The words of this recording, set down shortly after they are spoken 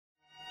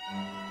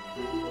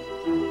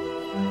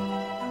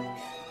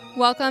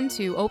Welcome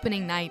to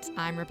Opening Night.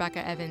 I'm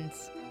Rebecca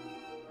Evans.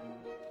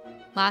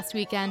 Last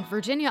weekend,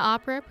 Virginia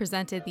Opera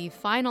presented the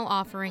final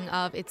offering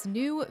of its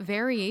new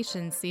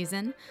Variations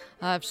season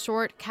of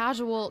short,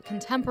 casual,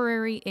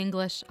 contemporary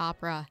English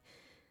opera.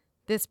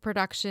 This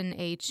production,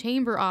 a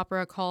chamber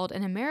opera called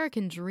An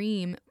American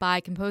Dream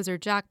by composer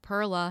Jack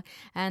Perla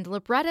and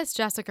librettist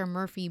Jessica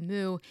Murphy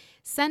Moo,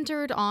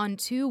 centered on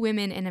two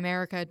women in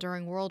America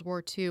during World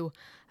War II.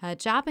 A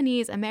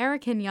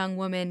Japanese-American young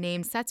woman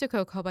named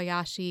Setsuko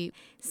Kobayashi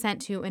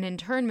sent to an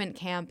internment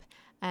camp,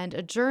 and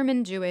a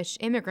German-Jewish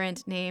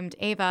immigrant named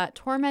Eva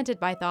tormented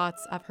by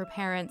thoughts of her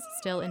parents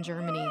still in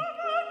Germany.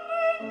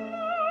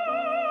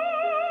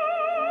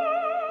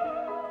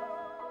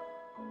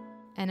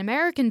 An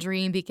American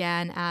Dream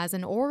began as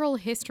an oral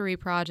history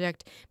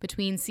project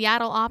between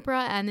Seattle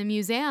Opera and the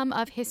Museum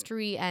of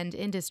History and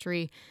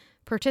Industry.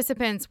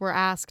 Participants were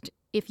asked,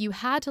 if you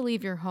had to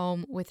leave your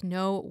home with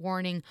no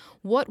warning,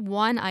 what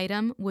one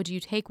item would you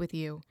take with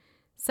you?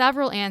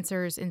 Several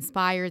answers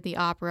inspired the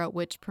opera,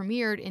 which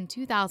premiered in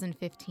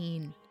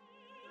 2015.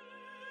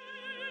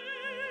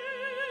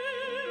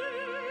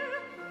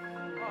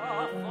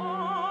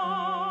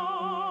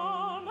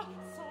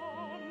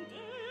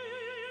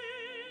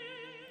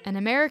 An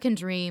American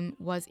Dream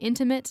was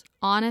intimate,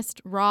 honest,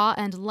 raw,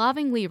 and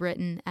lovingly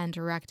written and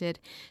directed,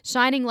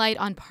 shining light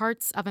on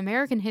parts of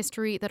American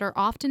history that are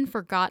often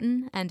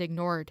forgotten and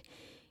ignored.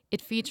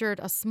 It featured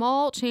a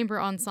small chamber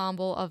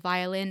ensemble of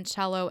violin,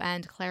 cello,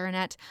 and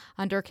clarinet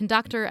under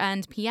conductor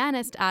and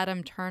pianist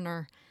Adam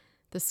Turner.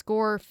 The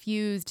score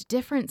fused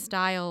different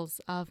styles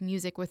of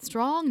music with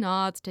strong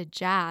nods to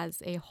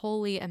jazz, a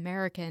wholly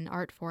American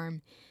art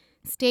form.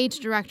 Stage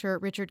director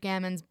Richard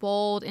Gammon's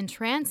bold,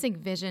 entrancing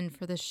vision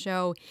for the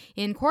show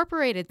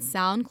incorporated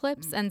sound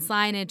clips and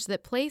signage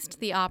that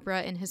placed the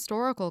opera in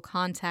historical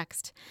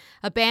context.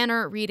 A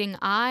banner reading,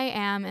 "I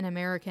am an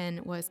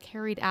American," was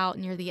carried out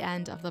near the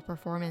end of the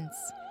performance.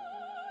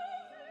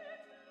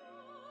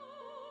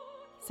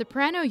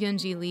 Soprano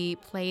Yoonji Lee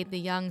played the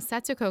young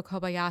Setsuko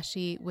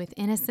Kobayashi with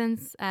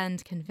innocence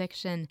and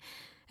conviction.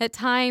 At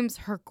times,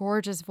 her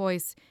gorgeous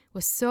voice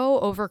was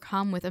so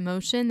overcome with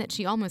emotion that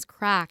she almost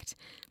cracked,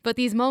 but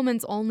these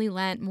moments only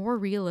lent more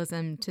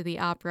realism to the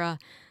opera.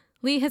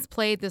 Lee has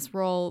played this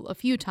role a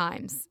few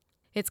times.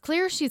 It's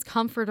clear she's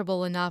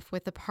comfortable enough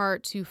with the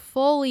part to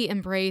fully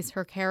embrace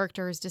her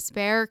character's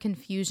despair,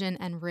 confusion,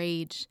 and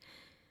rage.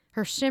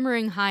 Her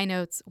shimmering high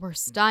notes were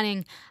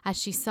stunning as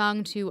she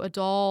sung to a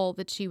doll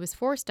that she was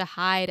forced to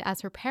hide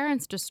as her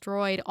parents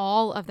destroyed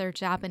all of their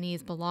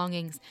Japanese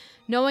belongings,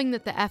 knowing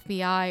that the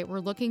FBI were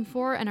looking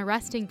for and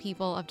arresting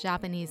people of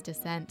Japanese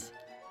descent.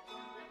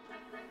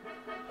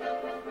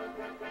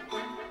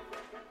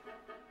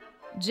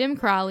 Jim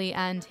Crowley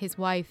and his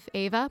wife,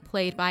 Eva,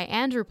 played by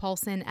Andrew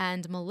Paulson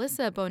and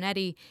Melissa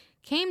Bonetti,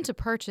 came to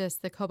purchase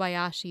the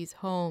Kobayashi's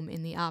home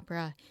in the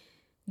opera.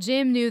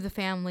 Jim knew the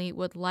family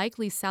would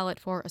likely sell it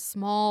for a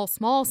small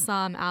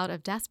sum out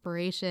of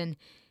desperation.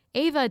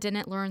 Eva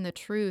didn't learn the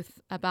truth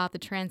about the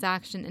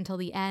transaction until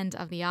the end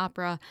of the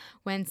opera,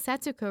 when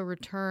Setsuko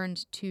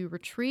returned to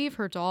retrieve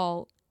her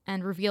doll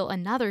and reveal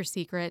another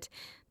secret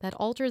that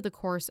altered the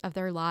course of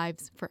their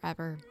lives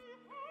forever.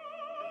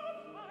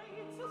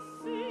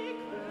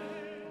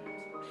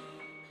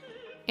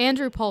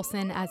 Andrew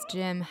Paulson as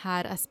Jim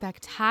had a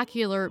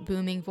spectacular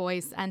booming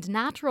voice and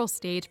natural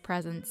stage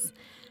presence.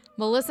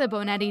 Melissa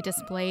Bonetti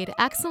displayed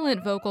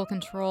excellent vocal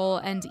control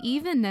and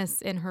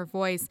evenness in her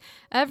voice.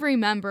 Every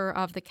member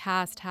of the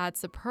cast had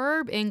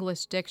superb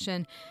English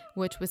diction,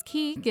 which was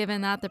key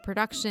given that the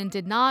production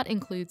did not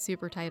include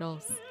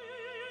supertitles.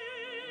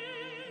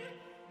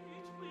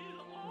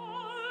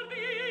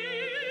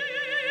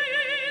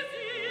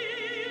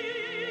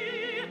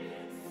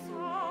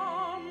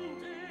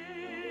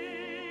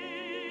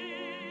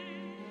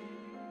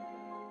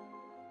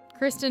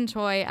 Kristen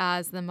Choi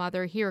as the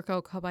mother,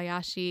 Hiroko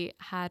Kobayashi,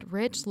 had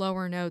rich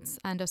lower notes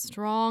and a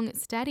strong,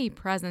 steady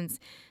presence.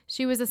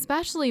 She was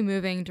especially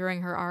moving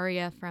during her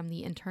aria from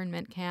the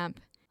internment camp.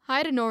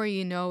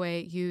 Hidenori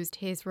Inoue used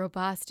his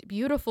robust,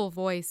 beautiful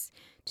voice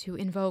to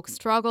invoke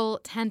struggle,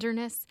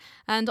 tenderness,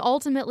 and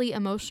ultimately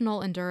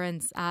emotional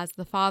endurance as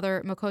the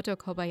father, Makoto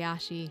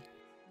Kobayashi.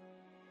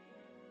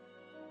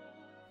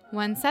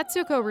 When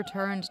Setsuko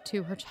returned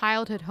to her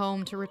childhood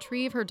home to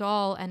retrieve her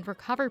doll and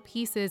recover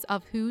pieces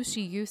of who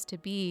she used to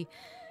be,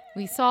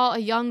 we saw a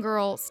young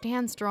girl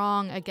stand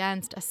strong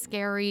against a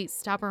scary,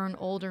 stubborn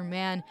older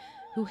man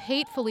who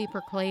hatefully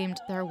proclaimed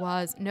there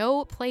was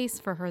no place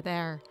for her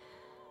there.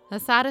 A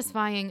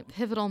satisfying,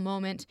 pivotal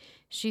moment,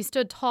 she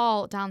stood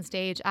tall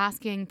downstage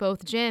asking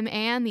both Jim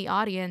and the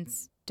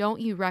audience,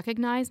 "Don't you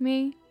recognize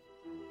me?"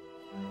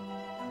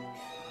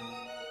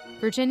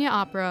 Virginia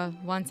Opera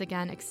once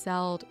again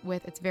excelled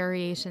with its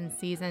Variations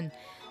season,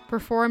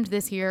 performed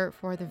this year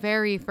for the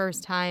very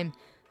first time,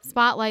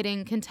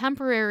 spotlighting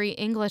contemporary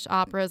English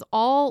operas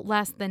all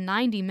less than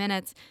 90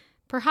 minutes.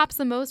 Perhaps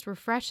the most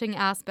refreshing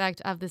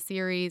aspect of the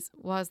series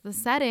was the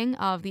setting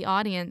of the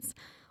audience,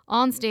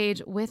 on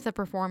stage with the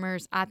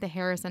performers at the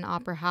Harrison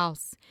Opera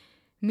House.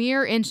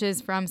 Mere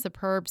inches from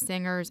superb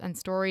singers and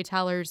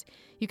storytellers,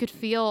 you could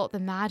feel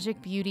the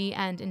magic, beauty,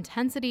 and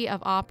intensity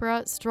of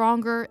opera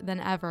stronger than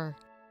ever.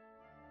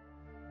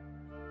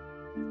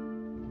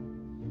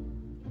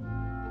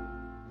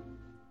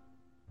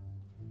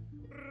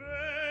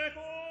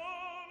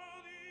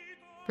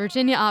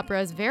 Virginia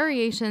Opera's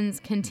variations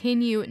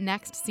continue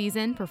next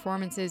season,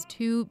 performances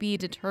to be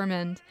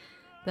determined.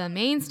 The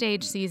main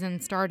stage season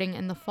starting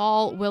in the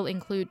fall will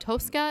include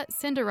Tosca,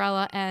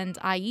 Cinderella, and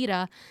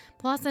Aida,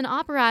 plus an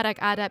operatic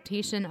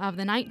adaptation of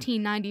the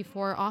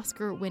 1994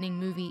 Oscar-winning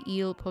movie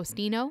Il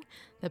Postino,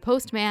 The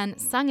Postman,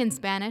 sung in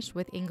Spanish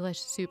with English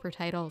super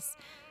titles.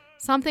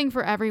 Something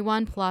for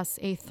everyone, plus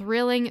a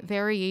thrilling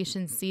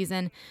variations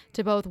season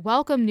to both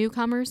welcome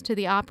newcomers to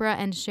the opera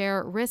and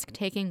share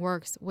risk-taking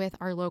works with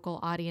our local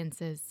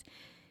audiences.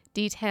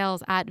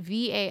 Details at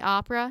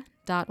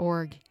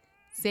vaopera.org.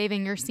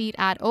 Saving your seat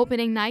at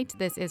opening night,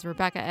 this is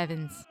Rebecca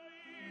Evans.